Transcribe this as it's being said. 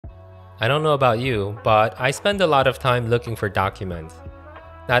I don't know about you, but I spend a lot of time looking for documents.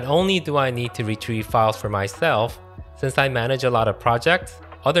 Not only do I need to retrieve files for myself, since I manage a lot of projects,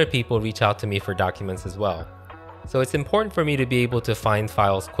 other people reach out to me for documents as well. So it's important for me to be able to find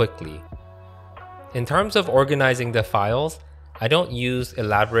files quickly. In terms of organizing the files, I don't use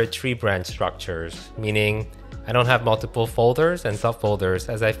elaborate tree branch structures, meaning I don't have multiple folders and subfolders,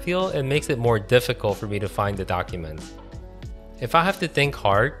 as I feel it makes it more difficult for me to find the documents. If I have to think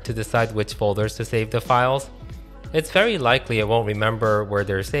hard to decide which folders to save the files, it's very likely I won't remember where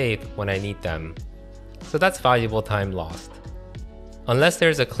they're saved when I need them. So that's valuable time lost. Unless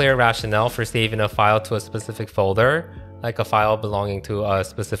there's a clear rationale for saving a file to a specific folder, like a file belonging to a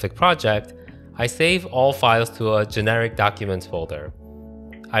specific project, I save all files to a generic documents folder.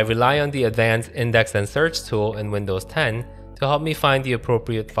 I rely on the advanced index and search tool in Windows 10 to help me find the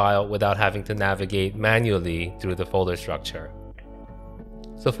appropriate file without having to navigate manually through the folder structure.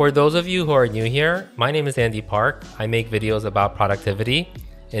 So for those of you who are new here, my name is Andy Park. I make videos about productivity.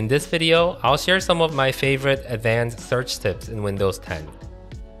 In this video, I'll share some of my favorite advanced search tips in Windows 10.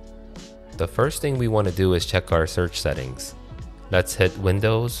 The first thing we want to do is check our search settings. Let's hit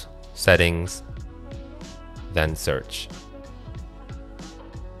Windows, Settings, then Search.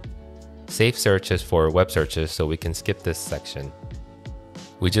 Save search is for web searches, so we can skip this section.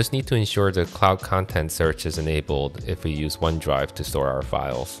 We just need to ensure the cloud content search is enabled if we use OneDrive to store our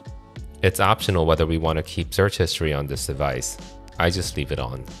files. It's optional whether we want to keep search history on this device. I just leave it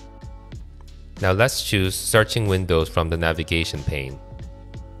on. Now let's choose Searching Windows from the navigation pane.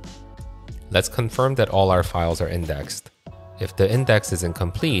 Let's confirm that all our files are indexed. If the index is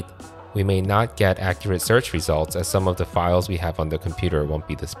incomplete, we may not get accurate search results as some of the files we have on the computer won't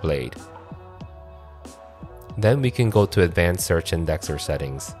be displayed. Then we can go to Advanced Search Indexer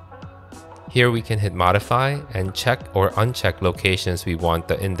settings. Here we can hit Modify and check or uncheck locations we want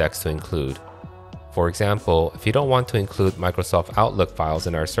the index to include. For example, if you don't want to include Microsoft Outlook files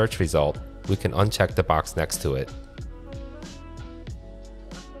in our search result, we can uncheck the box next to it.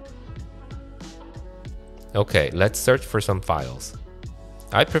 Okay, let's search for some files.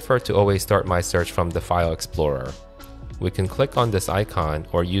 I prefer to always start my search from the File Explorer. We can click on this icon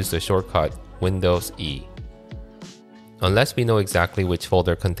or use the shortcut Windows E. Unless we know exactly which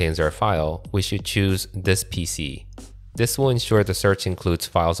folder contains our file, we should choose This PC. This will ensure the search includes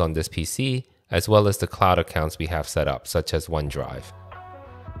files on this PC, as well as the cloud accounts we have set up, such as OneDrive.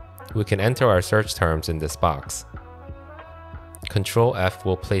 We can enter our search terms in this box. Control F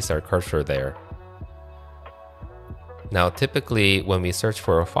will place our cursor there. Now typically when we search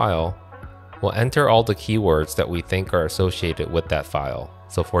for a file, we'll enter all the keywords that we think are associated with that file.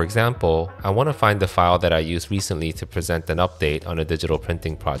 So for example, I want to find the file that I used recently to present an update on a digital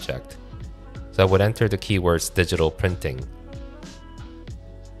printing project. So I would enter the keywords digital printing.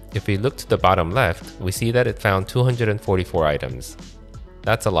 If we look to the bottom left, we see that it found 244 items.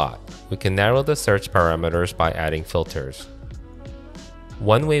 That's a lot. We can narrow the search parameters by adding filters.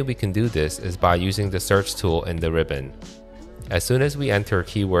 One way we can do this is by using the search tool in the ribbon. As soon as we enter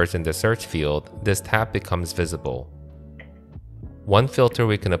keywords in the search field, this tab becomes visible. One filter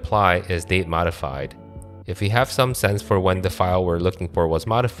we can apply is date modified. If we have some sense for when the file we're looking for was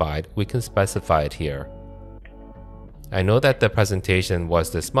modified, we can specify it here. I know that the presentation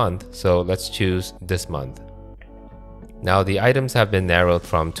was this month, so let's choose this month. Now the items have been narrowed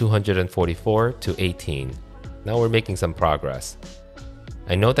from 244 to 18. Now we're making some progress.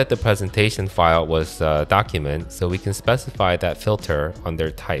 I know that the presentation file was a document, so we can specify that filter under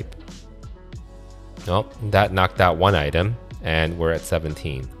type. Oh, that knocked out one item, and we're at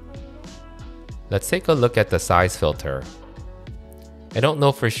 17. Let's take a look at the size filter. I don't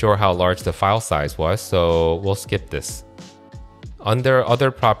know for sure how large the file size was, so we'll skip this. Under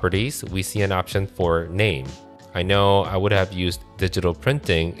Other Properties, we see an option for name. I know I would have used digital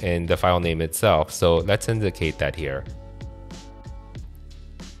printing in the file name itself, so let's indicate that here.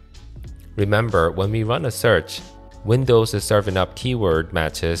 Remember, when we run a search, Windows is serving up keyword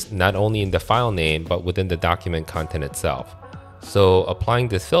matches not only in the file name but within the document content itself. So applying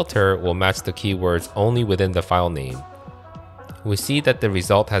this filter will match the keywords only within the file name. We see that the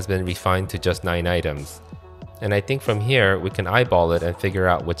result has been refined to just 9 items. And I think from here we can eyeball it and figure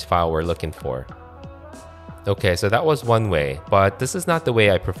out which file we're looking for. Okay, so that was one way, but this is not the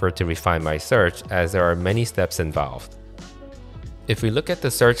way I prefer to refine my search as there are many steps involved. If we look at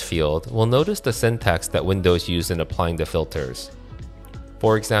the search field, we'll notice the syntax that Windows used in applying the filters.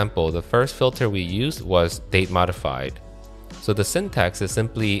 For example, the first filter we used was date modified. So the syntax is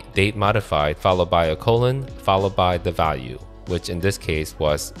simply date modified followed by a colon followed by the value, which in this case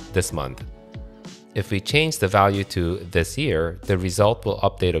was this month. If we change the value to this year, the result will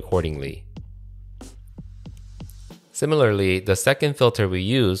update accordingly. Similarly, the second filter we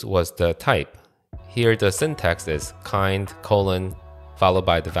used was the type. Here the syntax is kind, followed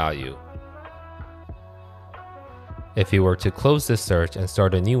by the value. If you were to close this search and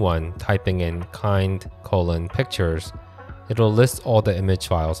start a new one, typing in kind, pictures, it will list all the image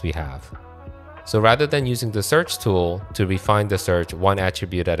files we have. So rather than using the search tool to refine the search one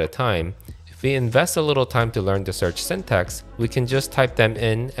attribute at a time, if we invest a little time to learn the search syntax, we can just type them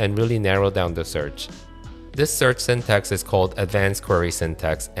in and really narrow down the search. This search syntax is called Advanced Query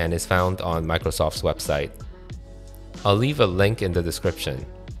Syntax and is found on Microsoft's website. I'll leave a link in the description.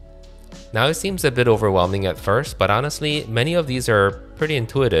 Now it seems a bit overwhelming at first, but honestly, many of these are pretty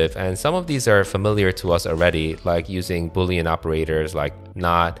intuitive and some of these are familiar to us already, like using Boolean operators like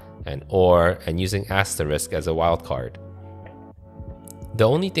not and or and using asterisk as a wildcard. The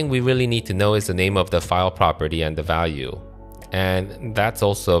only thing we really need to know is the name of the file property and the value. And that's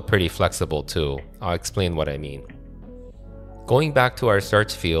also pretty flexible too. I'll explain what I mean. Going back to our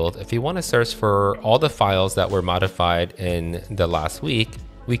search field, if you want to search for all the files that were modified in the last week,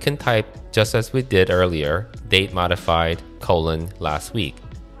 we can type, just as we did earlier, date modified last week.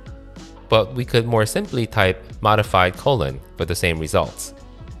 But we could more simply type modified for the same results.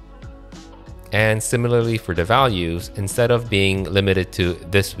 And similarly for the values, instead of being limited to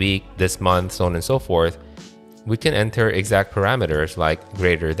this week, this month, so on and so forth, we can enter exact parameters like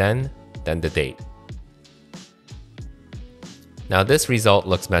greater than the date. Now this result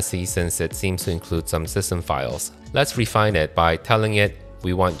looks messy since it seems to include some system files. Let's refine it by telling it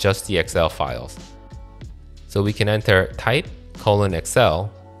we want just the Excel files. So we can enter type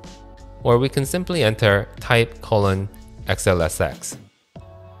Excel, or we can simply enter type XLSX.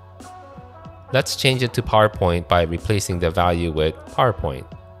 Let's change it to PowerPoint by replacing the value with PowerPoint.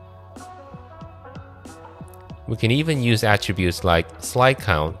 We can even use attributes like slide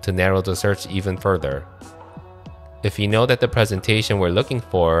count to narrow the search even further. If you know that the presentation we're looking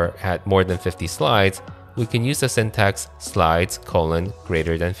for had more than 50 slides, we can use the syntax slides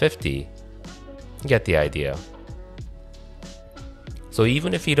greater than 50. Get the idea. So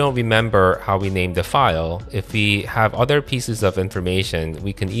even if you don't remember how we named the file, if we have other pieces of information,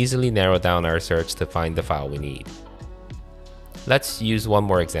 we can easily narrow down our search to find the file we need. Let's use one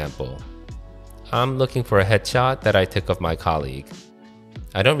more example. I'm looking for a headshot that I took of my colleague.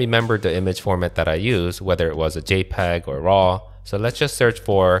 I don't remember the image format that I used, whether it was a JPEG or RAW, so let's just search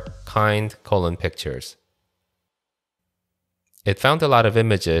for kind pictures. It found a lot of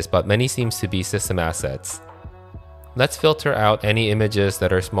images, but many seems to be system assets. Let's filter out any images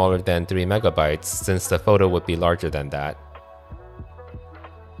that are smaller than 3 megabytes since the photo would be larger than that.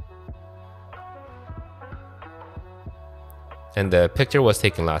 And the picture was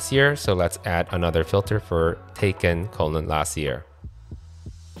taken last year, so let's add another filter for taken last year.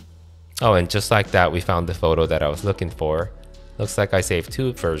 Oh, and just like that, we found the photo that I was looking for. Looks like I saved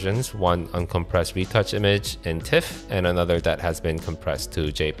two versions, one uncompressed retouch image in TIFF and another that has been compressed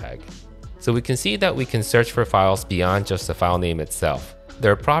to JPEG. So we can see that we can search for files beyond just the file name itself.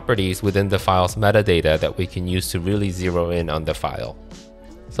 There are properties within the file's metadata that we can use to really zero in on the file.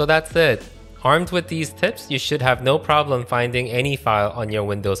 So that's it. Armed with these tips, you should have no problem finding any file on your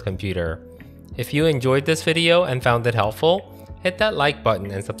Windows computer. If you enjoyed this video and found it helpful, hit that like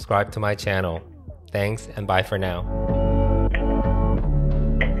button and subscribe to my channel. Thanks and bye for now.